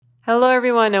Hello,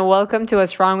 everyone, and welcome to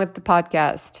What's Wrong with the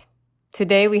Podcast.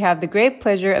 Today, we have the great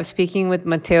pleasure of speaking with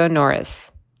Matteo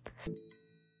Norris.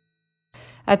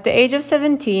 At the age of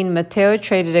 17, Matteo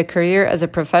traded a career as a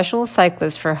professional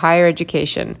cyclist for higher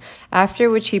education, after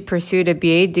which he pursued a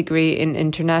BA degree in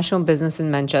international business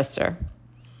in Manchester.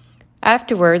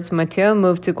 Afterwards, Matteo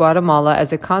moved to Guatemala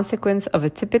as a consequence of a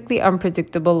typically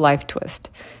unpredictable life twist,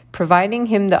 providing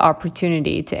him the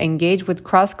opportunity to engage with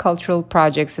cross-cultural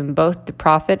projects in both the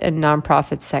profit and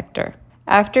nonprofit sector.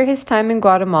 After his time in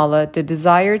Guatemala, the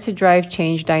desire to drive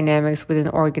change dynamics within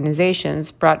organizations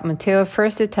brought Matteo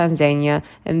first to Tanzania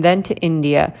and then to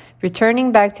India,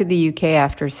 returning back to the UK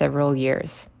after several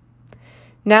years.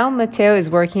 Now, Matteo is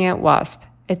working at WASP,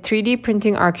 a 3D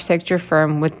printing architecture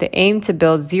firm with the aim to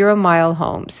build zero-mile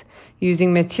homes,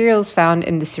 using materials found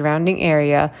in the surrounding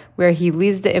area, where he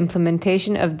leads the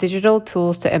implementation of digital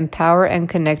tools to empower and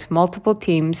connect multiple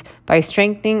teams by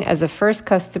strengthening as a first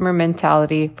customer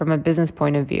mentality from a business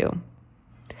point of view.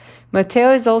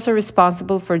 Matteo is also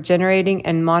responsible for generating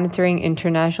and monitoring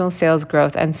international sales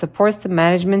growth and supports the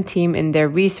management team in their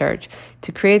research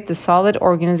to create the solid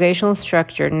organizational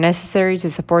structure necessary to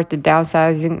support the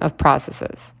downsizing of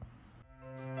processes.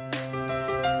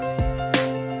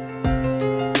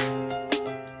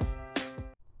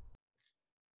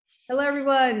 Hello,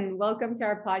 everyone. Welcome to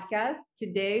our podcast.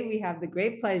 Today, we have the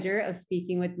great pleasure of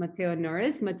speaking with Matteo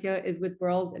Norris. Matteo is with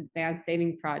World's Advanced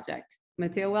Saving Project.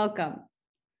 Matteo, welcome.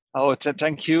 Oh,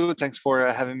 thank you. Thanks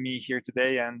for having me here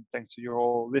today, and thanks to you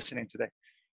all listening today.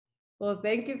 Well,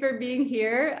 thank you for being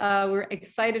here. We're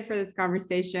excited for this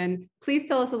conversation. Please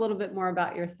tell us a little bit more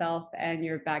about yourself and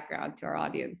your background to our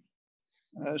audience.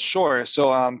 Sure.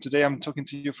 So today I'm talking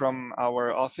to you from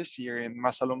our office here in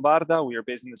Massa Lombarda. We are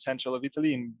based in the central of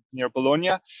Italy, near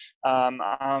Bologna.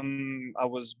 I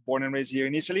was born and raised here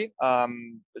in Italy,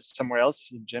 somewhere else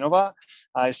in Genova.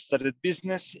 I studied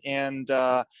business, and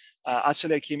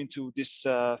actually I came into this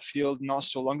field not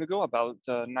so long ago, about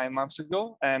 9 months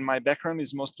ago. And my background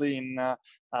is mostly in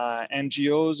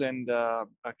NGOs and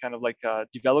kind of like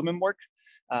development work.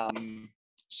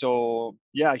 So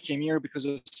yeah, I came here because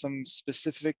of some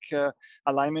specific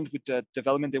alignment with the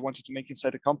development they wanted to make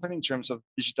inside the company in terms of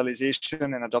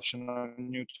digitalization and adoption of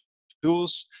new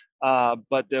tools.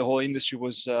 But the whole industry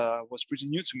was pretty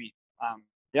new to me.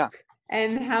 Yeah.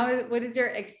 And what is your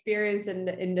experience in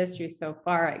the industry so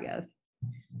far, I guess?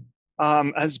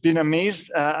 Has been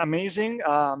amazing.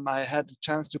 I had the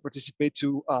chance to participate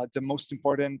to the most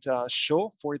important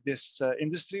show for this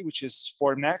industry, which is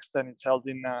Formnext, and it's held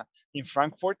in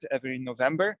Frankfurt every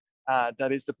November.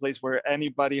 That is the place where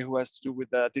anybody who has to do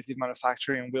with additive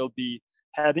manufacturing will be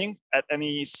heading at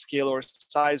any scale or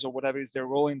size or whatever is their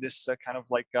role in this kind of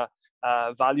like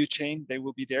value chain. They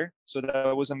will be there. So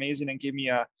that was amazing and gave me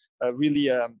a really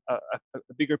a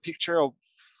bigger picture of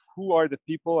who are the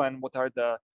people and what are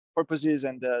the purposes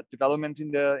and the development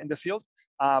in the field.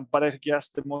 But I guess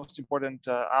the most important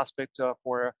aspect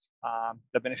for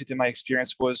the benefit in my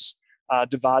experience was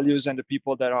the values and the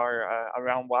people that are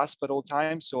around WASP at all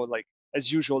times. So like, as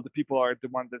usual, the people are the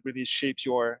one that really shape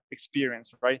your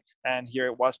experience, right? And here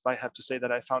at WASP, I have to say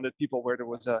that I founded people where there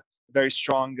was a very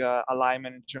strong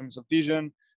alignment in terms of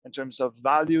vision, in terms of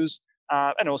values,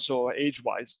 and also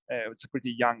age-wise. It's a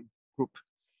pretty young group.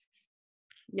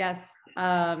 Yes.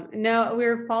 No,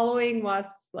 we're following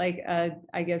WASP's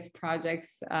I guess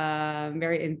projects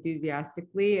very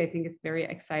enthusiastically. I think it's very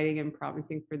exciting and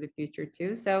promising for the future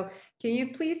too. So can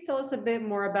you please tell us a bit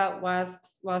more about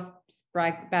WASP's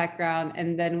background,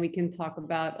 and then we can talk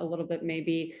about a little bit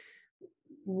maybe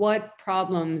what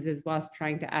problems is WASP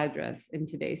trying to address in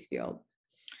today's field?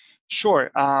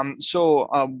 Sure. So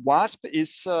WASP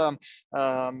is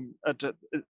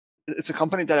it's a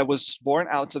company that was born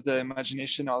out of the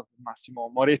imagination of Massimo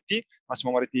Moretti.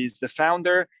 Massimo Moretti is the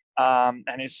founder,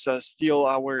 and is still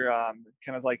our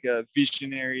kind of like a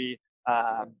visionary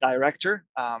director.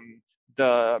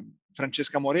 The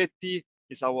Francesca Moretti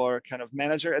is our kind of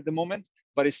manager at the moment,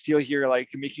 but is still here, like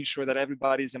making sure that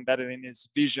everybody is embedded in his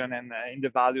vision and in the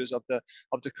values of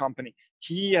the company.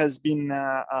 He has been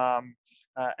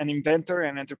an inventor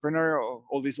and entrepreneur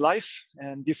all his life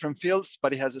in different fields,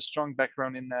 but he has a strong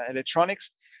background in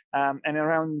electronics. And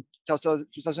around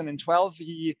 2012,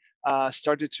 he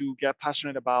started to get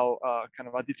passionate about kind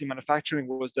of additive manufacturing.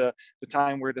 It was the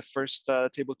time where the first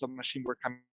tabletop machine were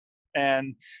coming.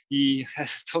 And he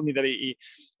has told me that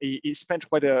he spent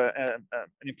quite an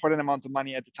important amount of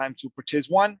money at the time to purchase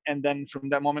one. And then from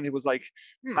that moment, he was like,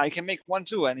 I can make one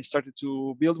too. And he started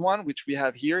to build one, which we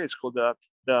have here. It's called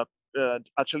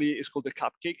actually it's called the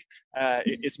cupcake.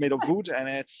 It's made of wood, and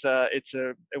it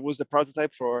was the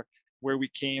prototype for where we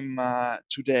came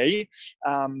today.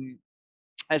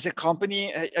 As a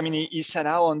company, I mean, he set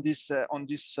out on this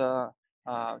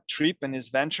trip and his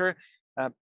venture,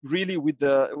 really with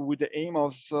the aim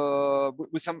of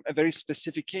with a very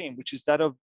specific aim, which is that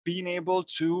of being able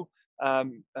to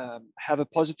have a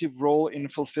positive role in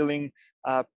fulfilling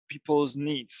people's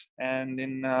needs and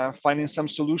in finding some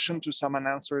solution to some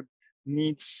unanswered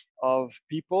needs of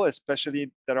people,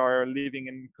 especially that are living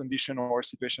in condition or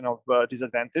situation of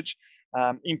disadvantage.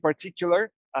 In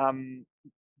particular,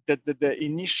 the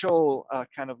initial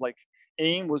kind of like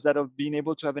aim was that of being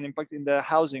able to have an impact in the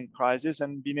housing crisis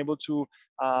and being able to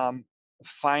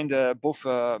find both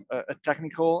a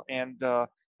technical and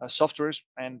software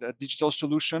and a digital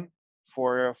solution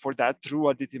for that through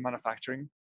additive manufacturing.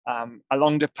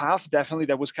 Along the path, definitely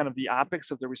that was kind of the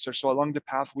apex of the research. So along the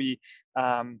path, we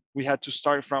had to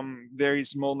start from very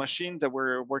small machines that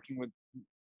were working with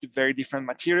very different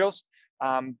materials.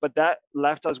 But that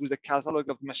left us with a catalog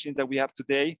of machines that we have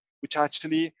today, which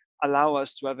actually allow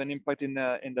us to have an impact in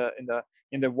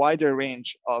the wider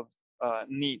range of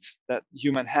needs that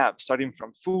humans have, starting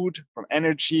from food, from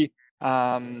energy,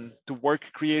 to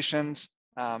work creations,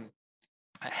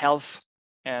 health,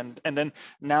 and then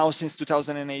now since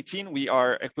 2018 we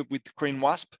are equipped with Crane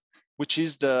Wasp, which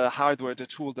is the hardware, the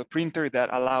tool, the printer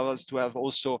that allow us to have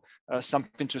also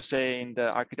something to say in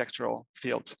the architectural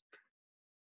field.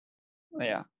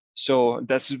 Yeah, so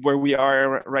that's where we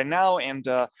are right now, and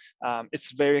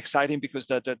it's very exciting because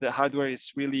the hardware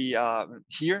is really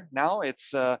here now.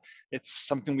 It's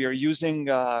something we are using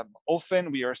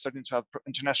often. We are starting to have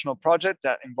international projects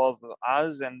that involve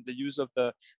us and the use of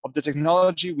the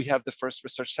technology. We have the first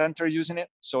research center using it,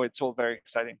 so it's all very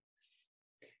exciting.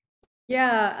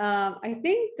 Yeah, I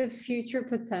think the future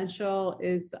potential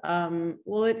is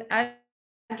well, it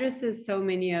addresses so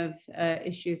many of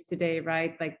issues today,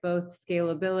 right? Like both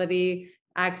scalability,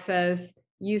 access,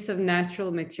 use of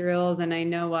natural materials. And I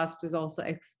know WASP is also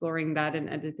exploring that in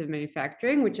additive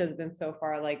manufacturing, which has been so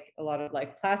far like a lot of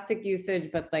like plastic usage,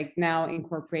 but like now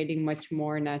incorporating much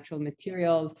more natural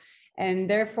materials, and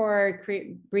therefore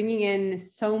bringing in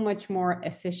so much more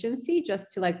efficiency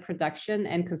just to like production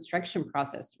and construction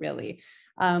process, really.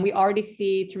 We already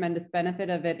see tremendous benefit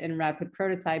of it in rapid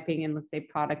prototyping and, let's say,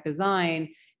 product design.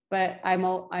 But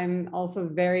I'm also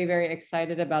very, very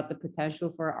excited about the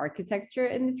potential for architecture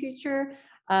in the future.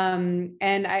 And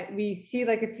we see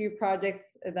like a few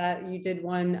projects that you did,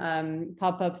 one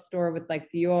pop-up store with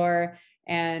like Dior.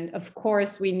 And of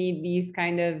course, we need these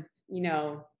kind of,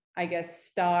 I guess,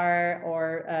 star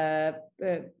or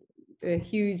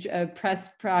huge press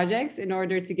projects in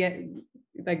order to get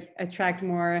like attract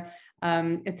more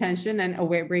attention and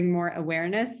bring more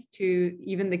awareness to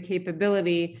even the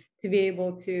capability to be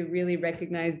able to really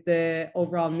recognize the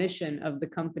overall mission of the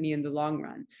company in the long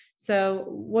run. So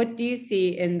what do you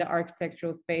see in the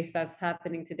architectural space that's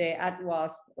happening today at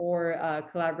WASP or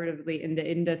collaboratively in the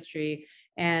industry,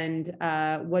 and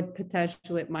what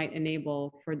potential it might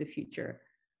enable for the future?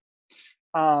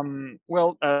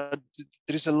 Well, there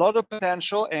is a lot of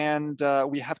potential, and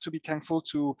we have to be thankful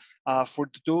to for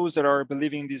those that are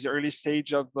believing in this early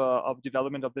stage of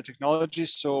development of the technology.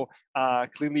 So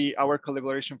clearly, our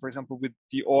collaboration, for example, with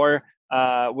Dior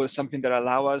was something that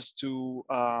allow us to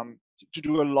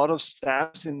do a lot of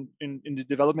steps in the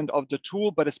development of the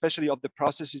tool, but especially of the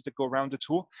processes that go around the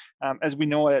tool. As we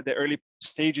know, the early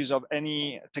stages of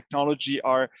any technology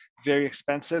are very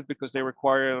expensive because they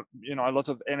require a lot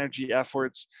of energy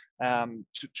efforts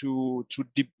to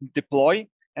deploy.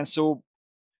 And so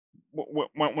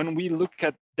when we look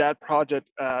at that project,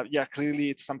 yeah, clearly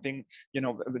it's something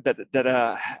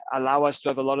that allow us to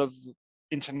have a lot of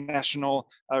international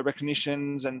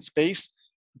recognitions and space,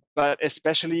 but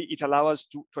especially it allows us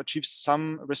to achieve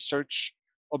some research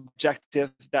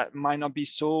objective that might not be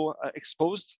so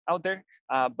exposed out there,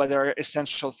 but are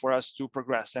essential for us to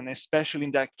progress. And especially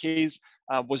in that case,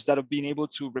 was that of being able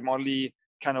to remotely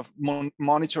kind of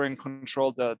monitor and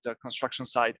control the construction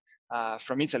site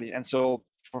from Italy. And so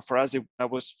for us, that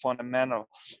was fundamental.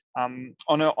 On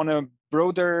a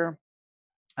broader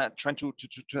trying to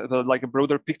have like a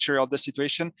broader picture of the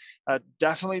situation,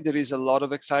 definitely there is a lot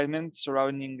of excitement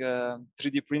surrounding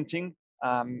 3D printing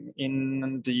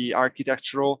in the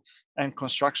architectural and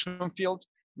construction field.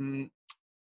 There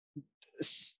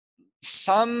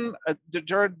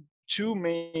are two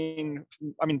main,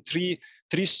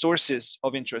 three sources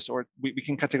of interest, or we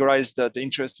can categorize the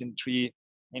interest in three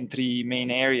main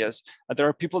areas. There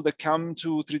are people that come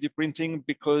to 3D printing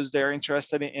because they're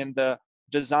interested in the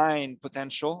design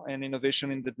potential and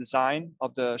innovation in the design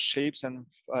of the shapes and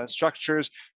structures.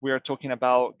 We are talking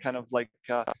about kind of like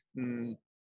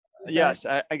Yes,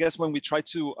 I guess when we try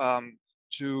to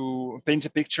paint a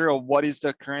picture of what is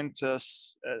the current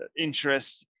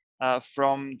interest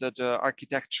from the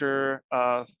architecture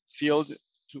field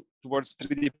towards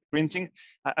 3D printing,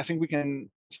 I think we can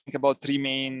think about three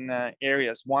main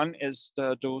areas. One is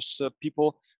those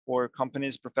people or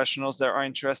companies, professionals that are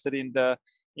interested in the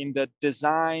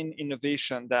design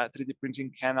innovation that 3D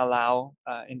printing can allow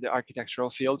in the architectural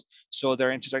field. So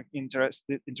they're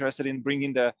interested in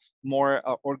bringing the more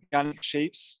organic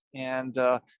shapes and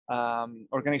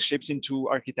organic shapes into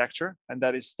architecture, and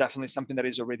that is definitely something that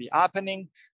is already happening,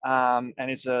 and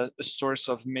it's a source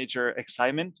of major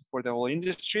excitement for the whole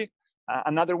industry.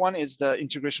 Another one is the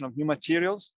integration of new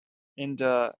materials in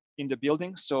the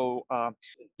building. So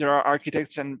there are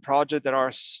architects and projects that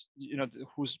are,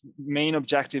 whose main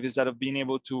objective is that of being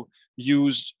able to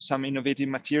use some innovative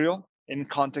material in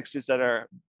contexts that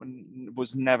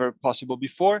was never possible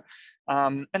before.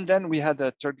 And then we had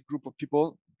a third group of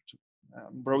people,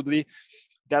 broadly,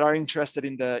 that are interested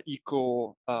in the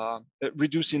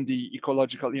reducing the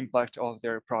ecological impact of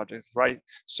their project, right?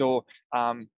 So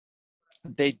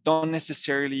they don't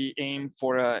necessarily aim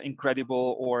for an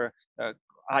incredible or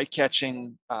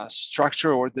eye-catching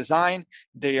structure or design.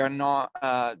 They are not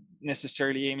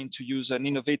necessarily aiming to use an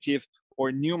innovative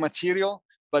or new material,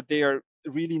 but they are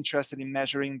really interested in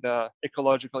measuring the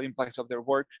ecological impact of their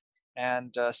work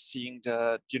and seeing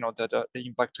the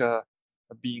impact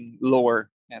being lower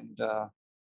and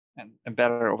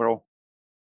better overall.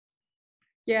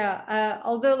 Yeah,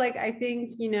 although like I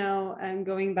think,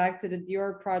 going back to the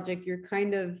Dior project,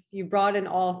 you brought in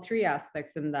all three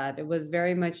aspects in that. It was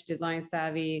very much design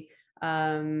savvy,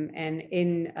 and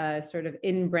in sort of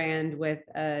in brand with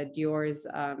Dior's,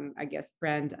 I guess,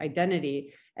 brand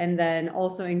identity, and then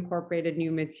also incorporated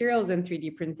new materials in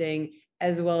 3D printing,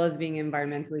 as well as being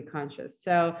environmentally conscious.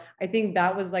 So I think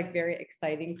that was like very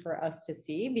exciting for us to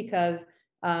see, because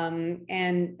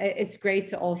and it's great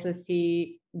to also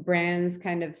see brands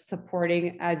kind of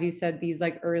supporting, as you said, these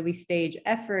like early stage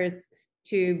efforts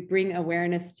to bring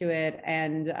awareness to it,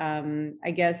 and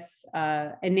I guess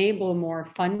enable more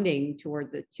funding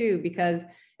towards it too, because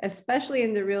especially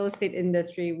in the real estate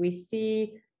industry, we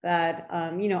see that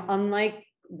unlike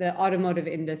the automotive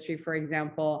industry, for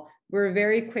example, we're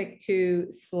very quick to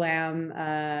slam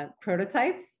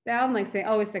prototypes down, like say,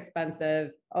 oh, it's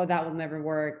expensive, oh, that will never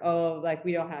work, oh, like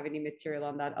we don't have any material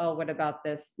on that, oh, what about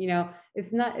this?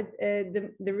 It's not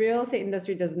the real estate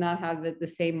industry does not have the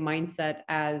same mindset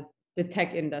as the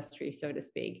tech industry, so to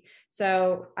speak.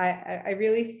 So I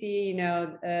really see,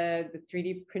 the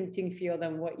 3D printing field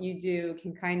and what you do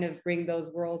can kind of bring those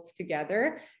worlds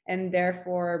together, and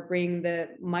therefore bring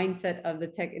the mindset of the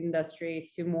tech industry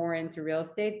to more into real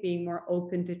estate, being more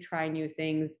open to try new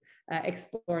things,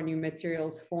 explore new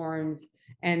materials, forms,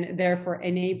 and therefore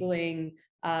enabling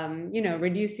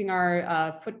reducing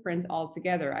our footprint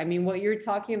altogether. I mean, what you're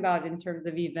talking about in terms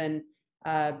of even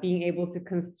being able to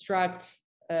construct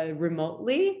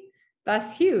remotely,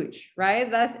 that's huge,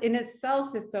 right? That's in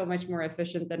itself is so much more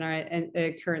efficient than our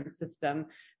current system.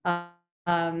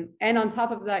 And on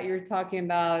top of that, you're talking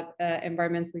about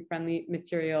environmentally friendly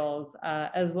materials,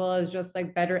 as well as just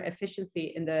like better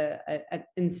efficiency in the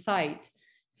site,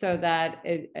 so that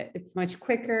it's much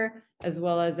quicker, as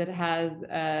well as it has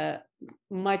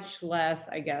much less,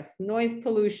 I guess, noise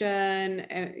pollution,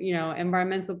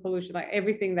 environmental pollution, like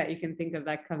everything that you can think of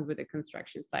that comes with a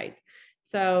construction site.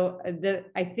 So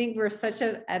I think we're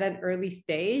at an early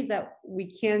stage that we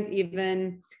can't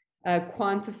even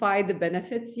quantify the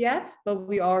benefits yet, but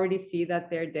we already see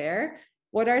that they're there.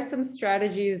 What are some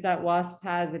strategies that WASP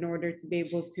has in order to be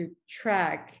able to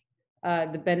track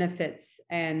the benefits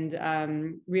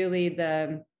and really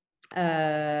the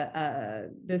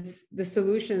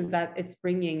solutions that it's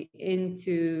bringing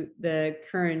into the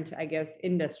current, I guess,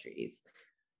 industries?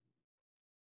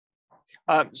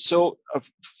 So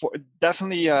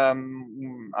definitely,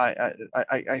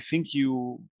 I think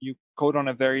you code on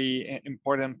a very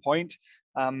important point.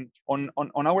 On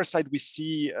our side, we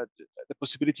see the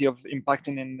possibility of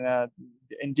impacting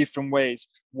in different ways.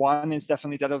 One is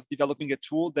definitely that of developing a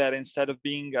tool that, instead of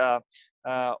being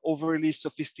overly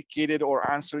sophisticated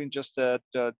or answering just the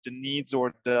needs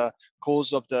or the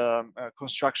calls of the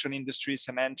construction industry,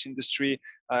 cement industry,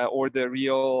 or the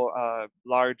real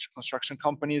large construction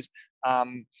companies,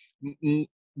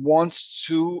 wants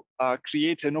to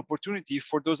create an opportunity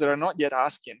for those that are not yet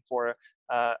asking for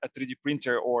a 3D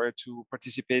printer or to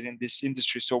participate in this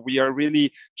industry. So we are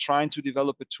really trying to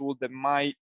develop a tool that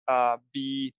might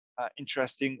be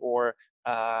interesting or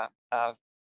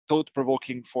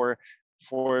thought-provoking for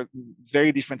for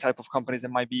very different type of companies that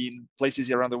might be in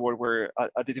places around the world where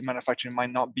additive manufacturing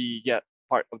might not be yet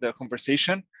part of the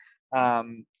conversation.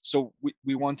 So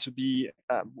we want to be,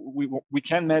 we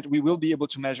will be able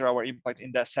to measure our impact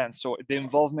in that sense. So the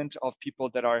involvement of people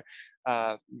that are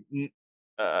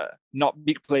not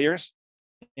big players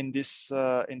in this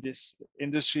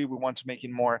industry, we want to make it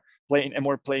more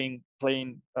playing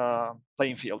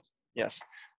field. Yes.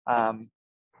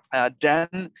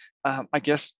 Then I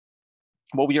guess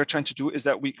what we are trying to do is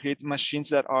that we create machines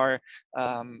that are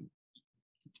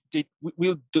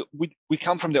we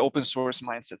come from the open source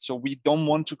mindset. So we don't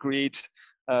want to create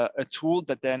a tool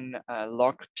that then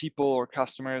lock people or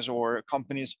customers or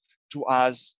companies to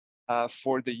us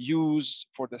for the use,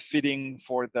 for the fitting,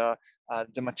 for the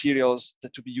materials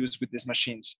that to be used with these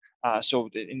machines. So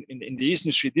in the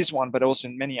industry, this one, but also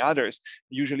in many others,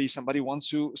 usually somebody wants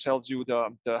to sells you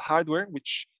the hardware,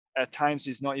 which at times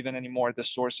is not even anymore the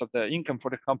source of the income for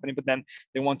the company, but then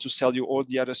they want to sell you all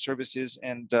the other services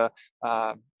and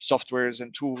softwares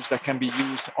and tools that can be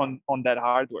used on that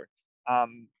hardware.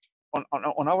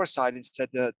 On our side, instead,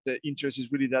 the interest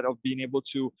is really that of being able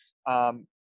to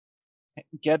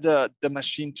get the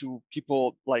machine to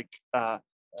people like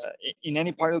in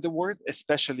any part of the world,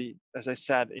 especially, as I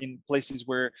said, in places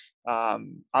where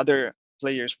other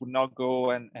players would not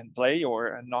go and play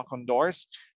or knock on doors,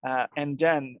 and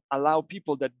then allow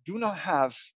people that do not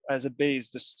have as a base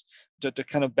the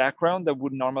kind of background that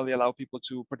would normally allow people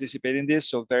to participate in this.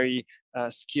 So very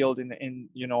skilled in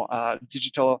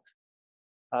digital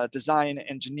design,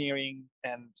 engineering,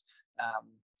 and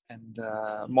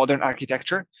modern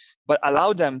architecture, but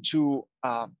allow them to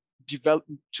develop,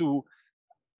 to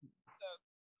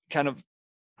kind of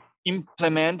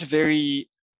implement very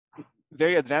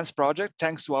advanced project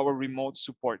thanks to our remote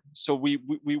support. So we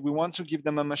want to give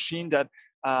them a machine that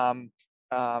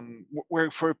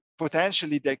where for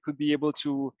potentially they could be able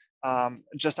to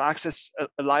just access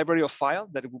a library of file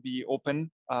that will be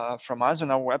open from us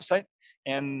on our website,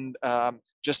 and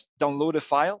just download a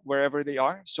file wherever they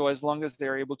are. So as long as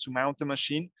they're able to mount the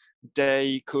machine,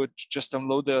 they could just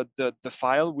download the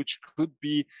file, which could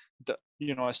be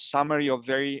a summary of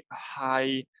very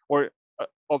high or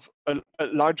of a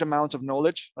large amount of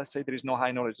knowledge. Let's say there is no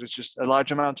high knowledge, there's just a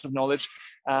large amount of knowledge,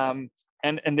 and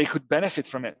they could benefit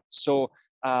from it. So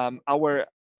our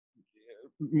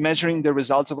measuring the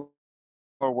results of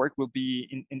our work will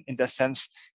be in that sense,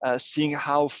 seeing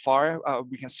how far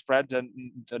we can spread the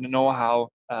know-how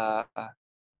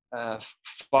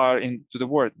far into the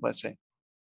world, let's say.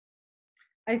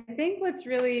 I think what's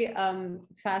really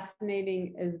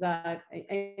fascinating is that,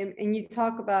 and you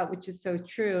talk about, which is so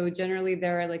true, generally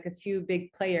there are like a few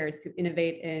big players who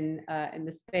innovate in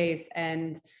the space,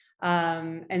 and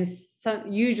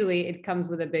usually it comes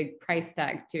with a big price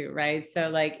tag too, right? So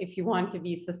like if you want to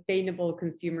be sustainable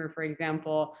consumer, for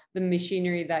example, the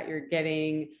machinery that you're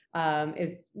getting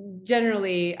is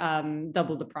generally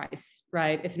double the price,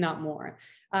 right? If not more.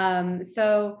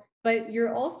 But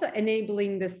you're also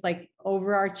enabling this like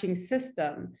overarching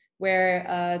system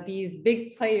where these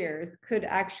big players could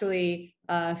actually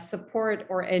support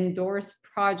or endorse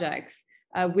projects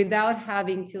without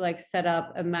having to like set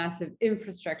up a massive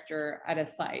infrastructure at a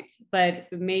site, but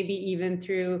maybe even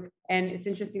through, and it's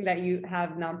interesting that you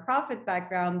have nonprofit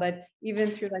background, but even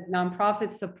through like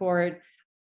nonprofit support,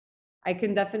 I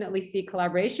can definitely see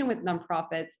collaboration with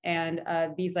nonprofits and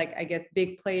these like, I guess,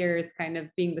 big players kind of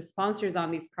being the sponsors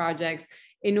on these projects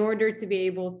in order to be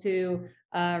able to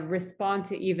respond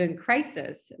to even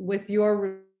crisis with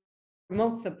your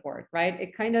remote support, right?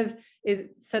 It kind of is,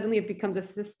 suddenly it becomes a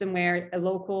system where a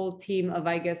local team of,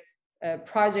 I guess,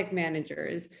 project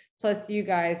managers, plus you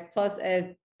guys, plus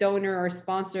a donor or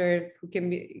sponsor who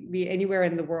can be anywhere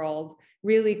in the world,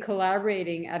 really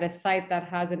collaborating at a site that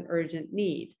has an urgent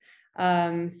need.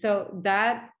 So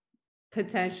that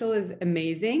potential is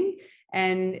amazing,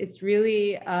 and it's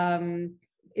really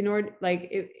in order, like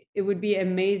it would be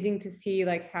amazing to see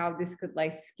like how this could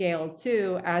like scale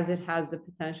too, as it has the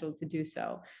potential to do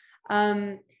so.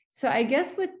 So I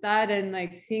guess with that, and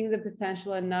like seeing the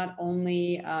potential, and not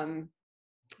only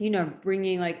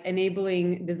bringing like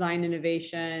enabling design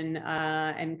innovation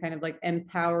and kind of like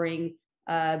empowering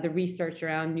the research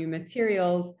around new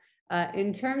materials.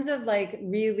 In terms of like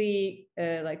really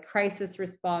like crisis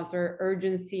response or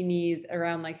urgency needs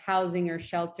around like housing or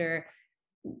shelter,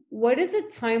 what is a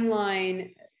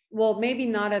timeline? Well, maybe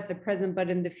not at the present, but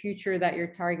in the future that you're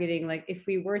targeting, like if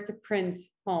we were to print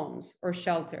homes or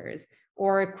shelters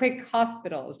or quick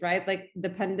hospitals, right? Like the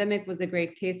pandemic was a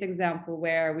great case example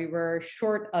where we were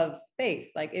short of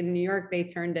space. Like in New York, they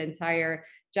turned the entire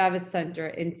Javits Center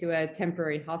into a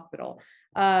temporary hospital.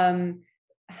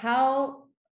 how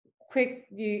quick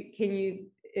can you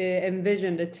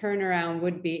envision the turnaround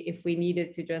would be if we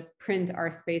needed to just print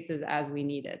our spaces as we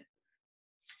needed?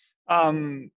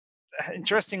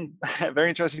 Interesting, very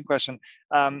interesting question.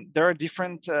 There are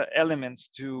different elements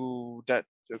to that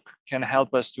can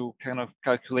help us to kind of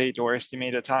calculate or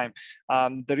estimate the time.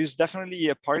 There is definitely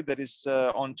a part that is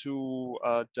onto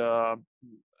the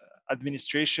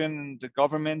administration, the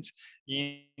government,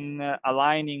 in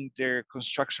aligning their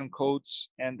construction codes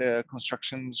and the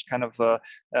construction's kind of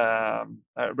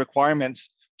requirements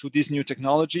to this new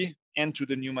technology and to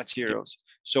the new materials.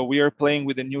 So we are playing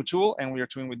with a new tool and we are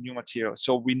doing with new materials.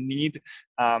 So we need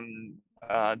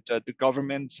the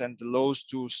governments and the laws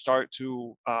to start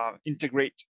to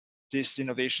integrate these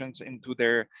innovations into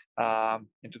their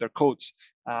codes,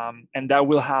 and that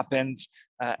will happen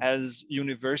as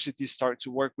universities start to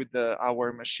work with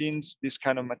our machines, this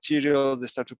kind of material. They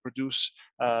start to produce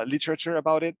literature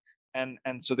about it, and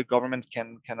so the government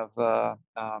can kind of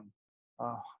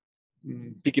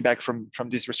piggyback from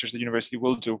this research the university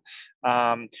will do.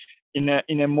 In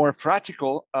a more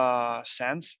practical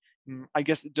sense, I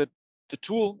guess the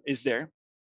tool is there.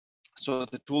 So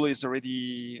the tool is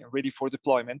already ready for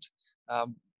deployment.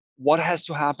 What has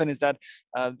to happen is that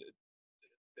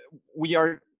we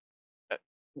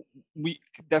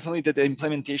definitely that the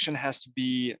implementation has to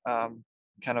be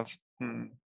kind of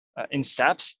in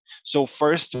steps. So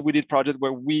first we did project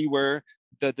where we were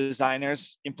the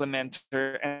designers,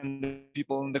 implementer, and the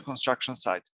people on the construction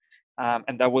side.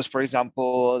 And that was, for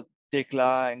example,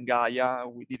 Tekla and Gaia.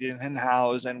 We did it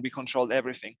in-house and we controlled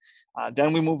everything.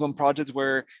 Then we moved on projects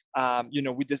where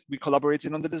we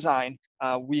collaborated on the design.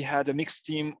 We had a mixed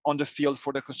team on the field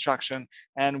for the construction,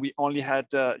 and we only had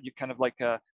kind of like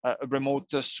a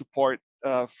remote support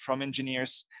from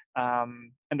engineers.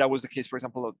 And that was the case, for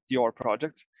example, of the OR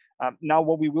project. Now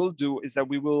what we will do is that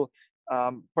we will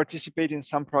participate in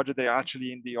some project that are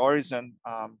actually in the horizon,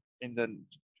 in the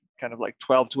kind of like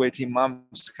 12 to 18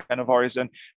 months kind of horizon.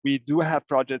 We do have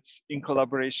projects in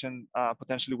collaboration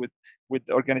potentially with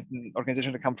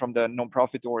organizations that come from the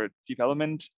nonprofit or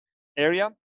development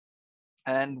area.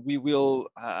 And we will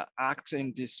act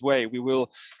in this way. We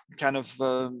will kind of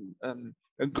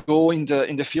go in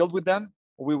the field with them.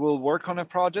 We will work on a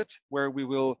project where we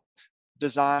will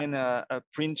design a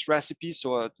print recipe,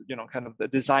 so kind of the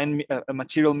design a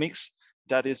material mix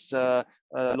that is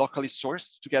locally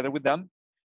sourced together with them.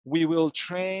 We will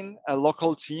train a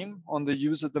local team on the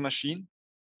use of the machine.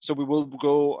 So we will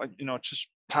go, just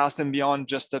pass them beyond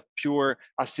just a pure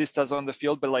assist us on the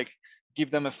field, but like give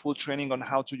them a full training on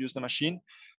how to use the machine.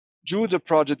 Do the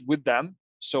project with them.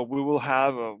 So we will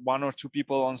have 1 or 2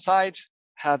 people on site,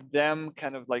 have them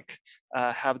kind of like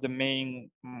have the main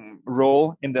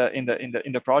role in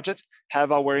the project,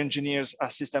 have our engineers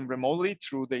assist them remotely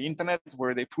through the internet,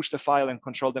 where they push the file and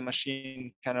control the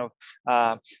machine kind of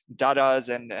datas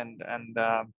and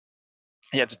the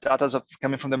datas of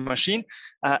coming from the machine.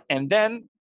 And then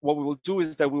what we will do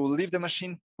is that we will leave the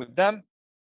machine with them.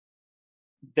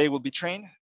 They will be trained,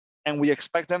 and we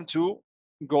expect them to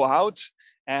go out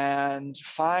and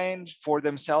find for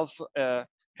themselves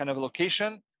kind of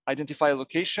location, identify a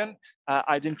location,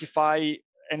 identify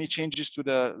any changes to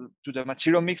the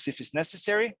material mix if it's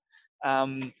necessary,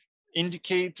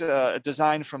 indicate a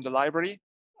design from the library,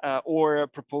 or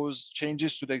propose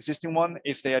changes to the existing one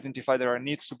if they identify there are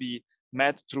needs to be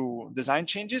met through design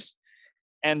changes,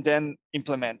 and then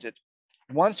implement it.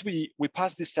 Once we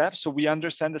pass this step, so we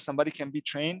understand that somebody can be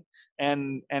trained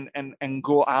and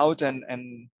go out and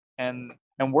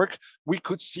work, we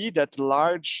could see that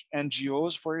large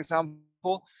NGOs, for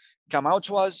example, come out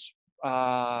to us,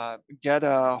 get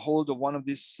a hold of one of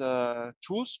these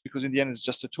tools, because in the end it's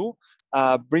just a tool,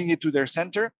 bring it to their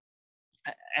center,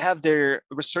 have their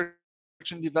research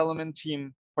and development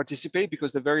team participate,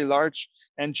 because the very large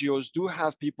NGOs do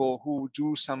have people who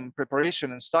do some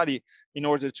preparation and study in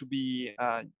order to be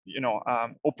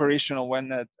operational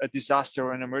when a disaster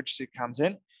or an emergency comes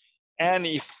in. And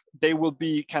if they will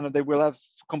be they will have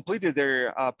completed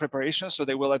their preparation, so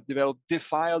they will have developed the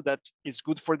file that is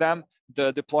good for them,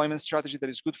 the deployment strategy that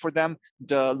is good for them,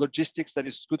 the logistics that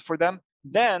is good for them,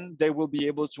 then they will be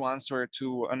able to answer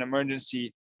to an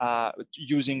emergency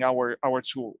using our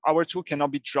tool. Our tool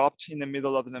cannot be dropped in the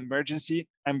middle of an emergency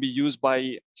and be used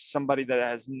by somebody that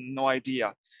has no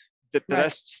idea. There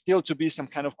has still to be some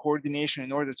kind of coordination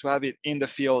in order to have it in the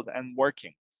field and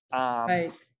working.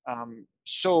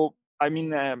 So I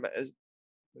mean,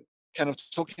 kind of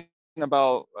talking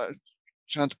about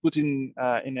trying to put in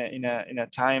a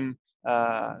time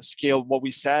scale what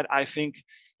we said. I think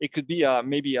it could be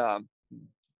maybe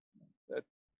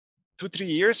 2-3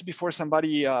 years before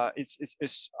somebody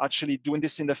is actually doing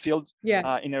this in the field,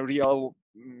 in a real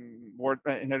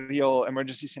in a real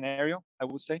emergency scenario, I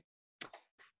would say.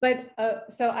 But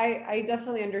so I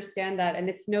definitely understand that, and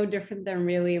it's no different than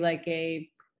really like a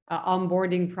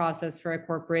onboarding process for a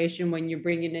corporation when you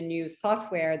bring in a new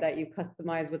software that you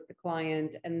customize with the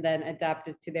client and then adapt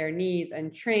it to their needs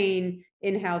and train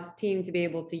in-house team to be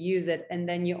able to use it, and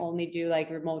then you only do like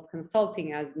remote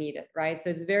consulting as needed, right? So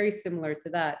it's very similar to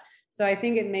that. So I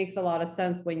think it makes a lot of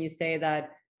sense when you say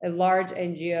that large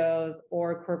NGOs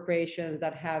or corporations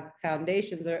that have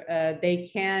foundations, they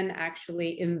can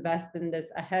actually invest in this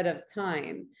ahead of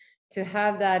time to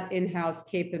have that in-house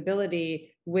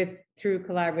capability through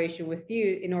collaboration with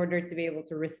you in order to be able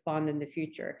to respond in the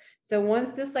future. So once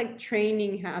this like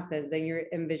training happens, and you're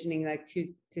envisioning like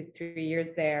 2 to 3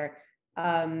 years there,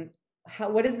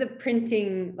 what is the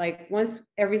printing like once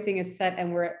everything is set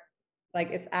and we're like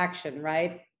it's action,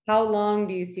 right? How long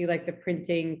do you see like the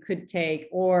printing could take,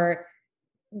 or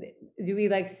do we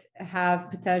like have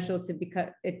potential to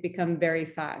become very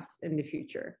fast in the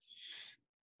future?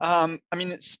 I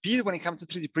mean, speed when it comes to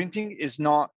 3D printing is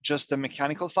not just a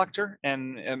mechanical factor,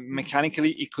 and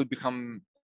mechanically it could become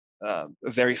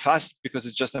very fast because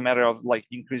it's just a matter of like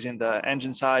increasing the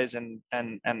engine size and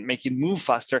make it move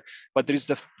faster. But there is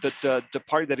the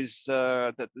part that is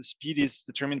that the speed is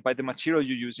determined by the material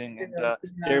you're using and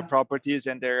their properties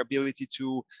and their ability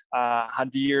to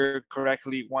adhere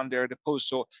correctly when they're deposed.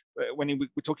 So when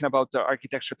we're talking about the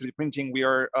architecture 3D printing, we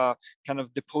are kind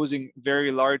of deposing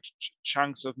very large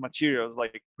chunks of materials,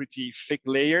 like pretty thick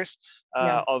layers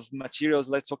of materials.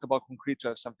 Let's talk about concrete to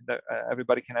have something that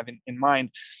everybody can have in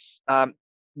mind.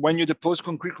 When you depose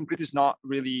concrete is not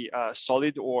really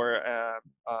solid, or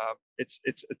it's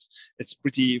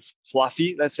pretty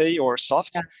fluffy, let's say, or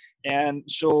soft. And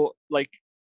so like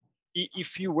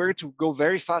if you were to go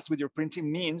very fast with your printing,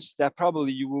 means that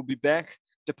probably you will be back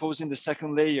deposing the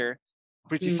second layer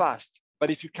pretty fast. But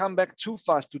if you come back too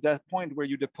fast to that point where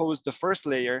you depose the first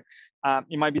layer,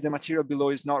 it might be the material below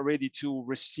is not ready to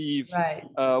receive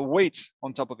weight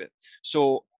on top of it.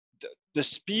 So the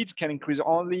speed can increase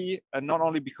only not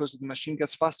only because the machine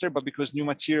gets faster, but because new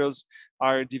materials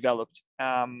are developed.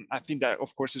 I think that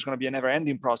of course it's going to be a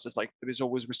never-ending process. Like there is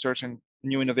always research and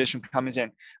new innovation comes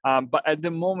in. But at the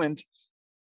moment,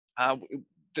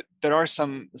 there are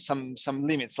some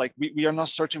limits. Like we are not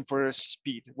searching for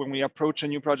speed when we approach a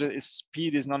new project.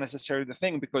 Speed is not necessarily the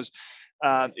thing, because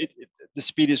the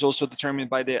speed is also determined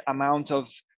by the amount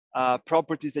of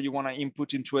properties that you want to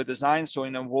input into a design. So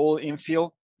in a wall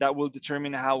infill, that will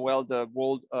determine how well the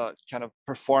wall kind of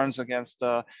performs against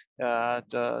the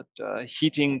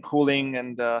heating, cooling,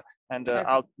 and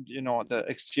out, the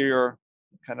exterior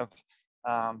kind of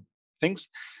things.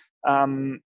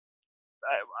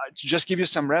 To just give you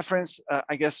some reference,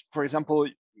 I guess, for example,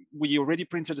 we already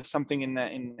printed something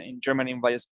in Germany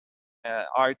by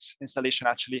art installation.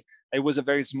 Actually, it was a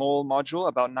very small module,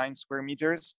 about 9 square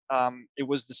meters. It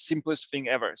was the simplest thing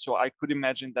ever. So I could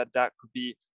imagine that could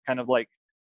be kind of like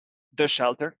the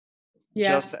shelter,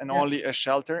 only a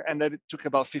shelter, and that it took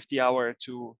about 50 hours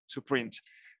to print.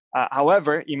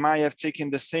 However, it might have taken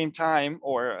the same time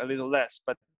or a little less,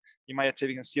 but it might have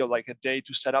taken still like a day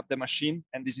to set up the machine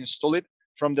and disinstall it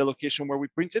from the location where we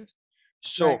printed.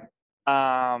 So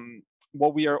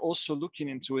what we are also looking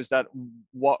into is that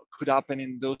what could happen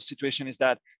in those situations is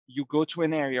that you go to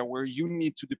an area where you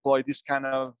need to deploy this kind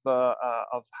of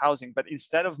housing, but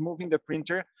instead of moving the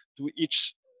printer to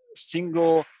each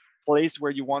single place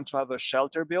where you want to have a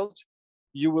shelter built,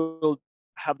 you will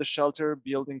have the shelter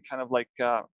built in kind of like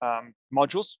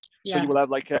modules. So you will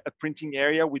have like a printing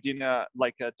area within a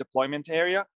deployment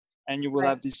area, and you will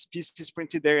have these pieces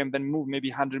printed there and then move maybe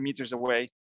 100 meters away.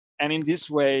 And in this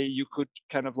way, you could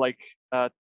kind of like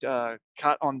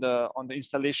cut on the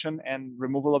installation and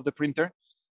removal of the printer.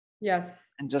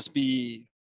 And just be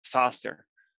faster.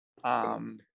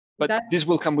 But this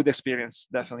will come with experience,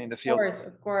 definitely, in the field.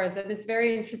 Of course. And it's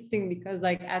very interesting because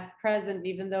like at present,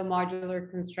 even though modular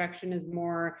construction is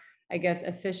more, I guess,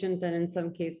 efficient and in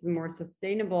some cases more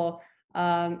sustainable,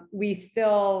 we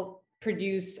still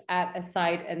produce at a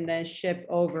site and then ship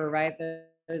over, right?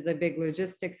 There's a big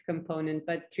logistics component,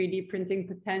 but 3D printing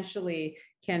potentially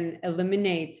can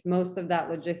eliminate most of that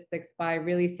logistics by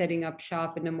really setting up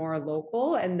shop in a more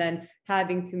local, and then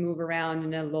having to move around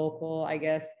in a local, I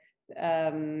guess,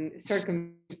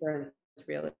 circumference,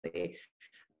 really.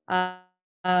 But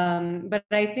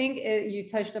I think you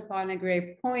touched upon a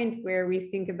great point where we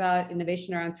think about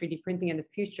innovation around 3D printing in the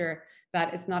future.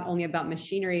 that it's not only about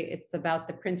machinery, it's about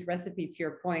the print recipe, to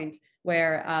your point,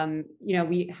 where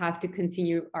we have to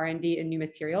continue R&D in new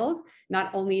materials,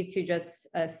 not only to just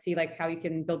see like how you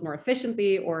can build more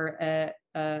efficiently or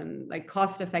like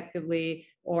cost effectively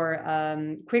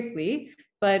or quickly,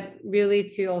 but really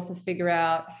to also figure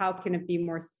out how can it be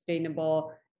more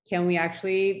sustainable. Can we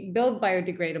actually build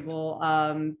biodegradable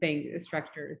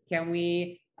structures? Can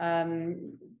we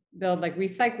build like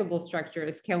recyclable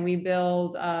structures? Can we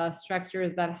build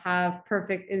structures that have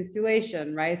perfect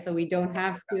insulation, right? So we don't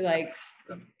have to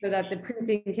so that the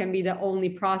printing can be the only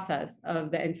process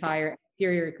of the entire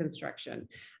exterior construction.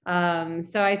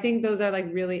 So I think those are like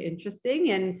really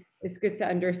interesting, and it's good to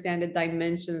understand the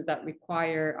dimensions that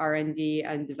require R&D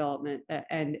and development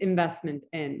and investment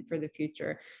in for the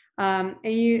future.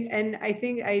 And I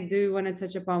think I do want to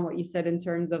touch upon what you said in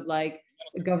terms of like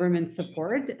government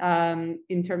support,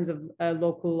 in terms of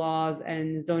local laws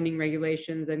and zoning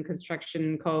regulations and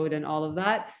construction code and all of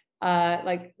that.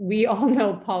 Like we all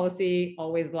know policy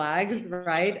always lags,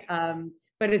 right?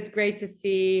 But it's great to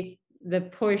see the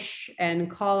push and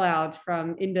call out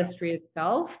from industry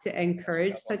itself to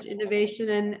encourage such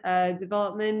innovation and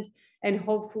development. And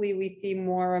hopefully we see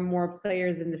more and more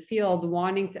players in the field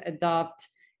wanting to adopt,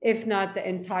 if not the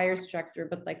entire structure,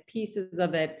 but like pieces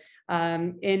of it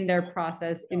in their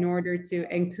process, in order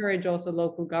to encourage also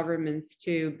local governments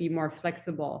to be more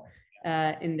flexible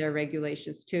in their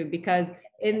regulations too. Because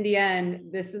in the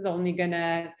end, this is only going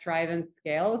to thrive and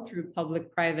scale through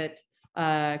public-private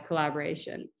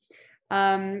collaboration.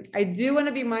 I do want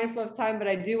to be mindful of time, but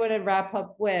I do want to wrap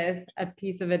up with a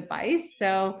piece of advice.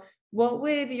 So what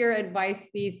would your advice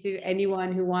be to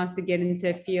anyone who wants to get into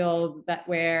a field that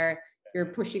where you're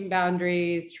pushing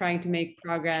boundaries, trying to make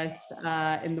progress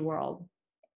in the world?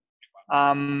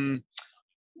 Well,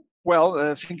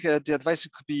 I think the advice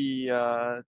could be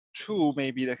two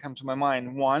maybe that come to my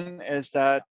mind. One is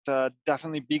that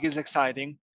definitely big is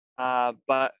exciting,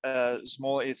 but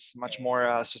small is much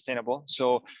more sustainable.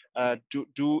 So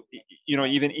even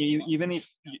if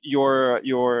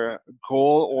your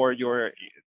goal or your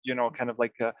kind of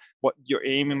like what your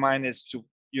aim in mind is to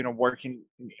work in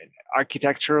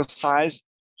architectural size,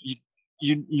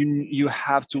 you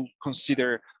have to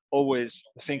consider always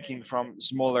thinking from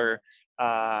smaller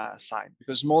side,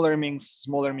 because smaller means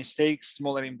smaller mistakes,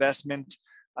 smaller investment,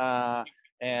 but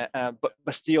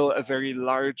still a very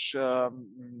large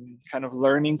kind of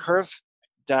learning curve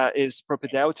that is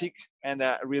propedeutic and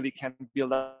that really can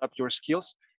build up your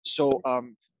skills. So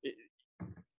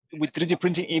with 3D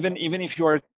printing, even if you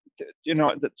are,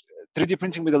 the 3D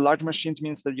printing with a large machines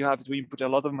means that you have to input a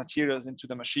lot of materials into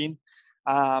the machine.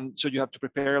 So you have to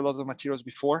prepare a lot of materials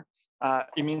before.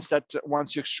 It means that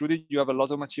once you extrude it, you have a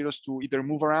lot of materials to either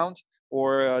move around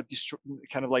or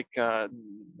kind of like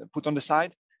put on the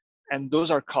side. And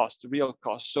those are costs, real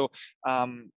costs. So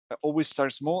always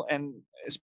start small, and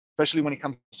especially when it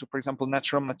comes to, for example,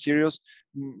 natural materials.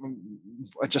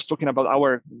 Just talking about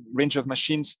our range of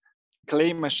machines,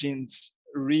 clay machines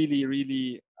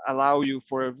really allow you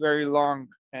for a very long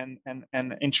and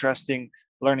interesting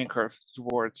learning curve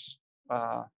towards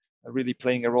really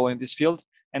playing a role in this field.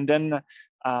 And then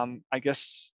I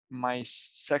guess my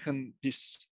second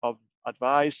piece of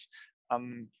advice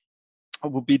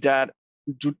would be that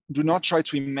do not try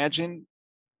to imagine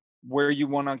where you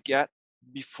want to get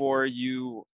before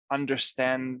you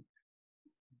understand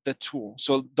the tool.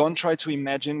 So don't try to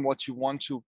imagine what you want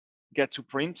to get to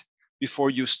print before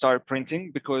you start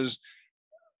printing, because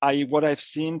what I've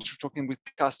seen through talking with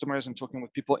customers and talking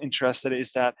with people interested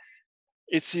is that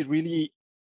it's really,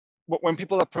 when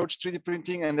people approach 3D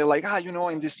printing and they're like,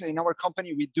 in our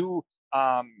company we do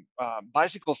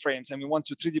bicycle frames, and we want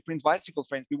to 3D print bicycle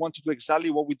frames. We want to do exactly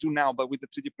what we do now, but with the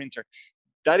 3D printer.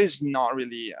 That is not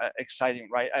really exciting,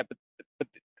 right? But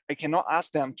I cannot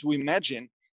ask them to imagine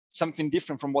something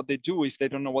different from what they do if they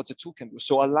don't know what the tool can do.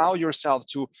 So allow yourself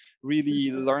to really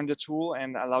learn the tool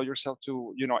and allow yourself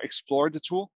to explore the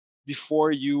tool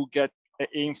before you get an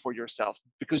aim for yourself,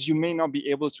 because you may not be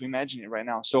able to imagine it right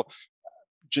now. So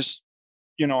just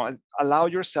allow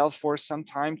yourself for some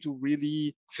time to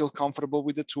really feel comfortable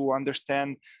with the tool,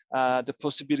 understand the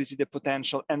possibility, the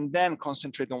potential, and then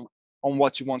concentrate on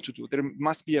what you want to do. There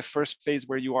must be a first phase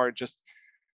where you are just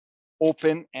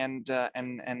open and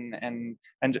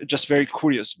just very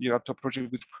curious. You have to approach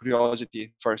it with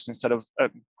curiosity first instead of a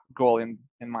goal in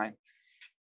mind.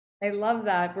 I love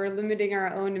that. We're limiting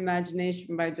our own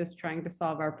imagination by just trying to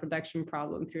solve our production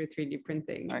problem through 3D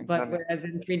printing. Exactly. But whereas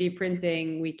in 3D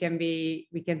printing, we can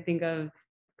think of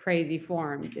crazy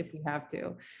forms if we have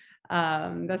to.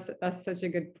 That's such a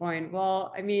good point.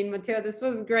 Well, I mean, Matteo, this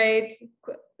was great,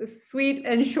 sweet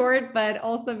and short, but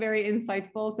also very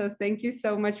insightful. So thank you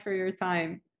so much for your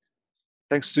time.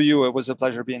 Thanks to you. It was a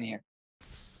pleasure being here.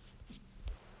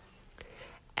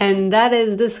 And that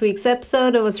is this week's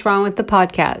episode of What's Wrong with the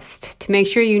Podcast. To make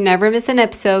sure you never miss an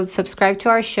episode, subscribe to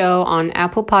our show on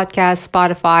Apple Podcasts,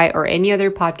 Spotify, or any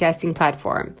other podcasting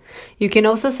platform. You can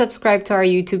also subscribe to our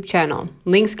YouTube channel.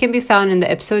 Links can be found in the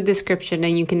episode description,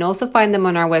 and you can also find them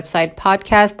on our website,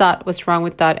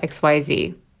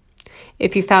 podcast.what'swrongwith.xyz.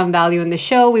 If you found value in the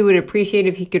show, we would appreciate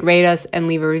if you could rate us and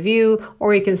leave a review,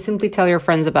 or you can simply tell your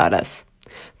friends about us.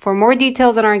 For more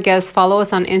details on our guests, follow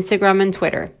us on Instagram and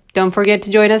Twitter. Don't forget to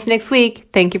join us next week.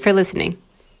 Thank you for listening.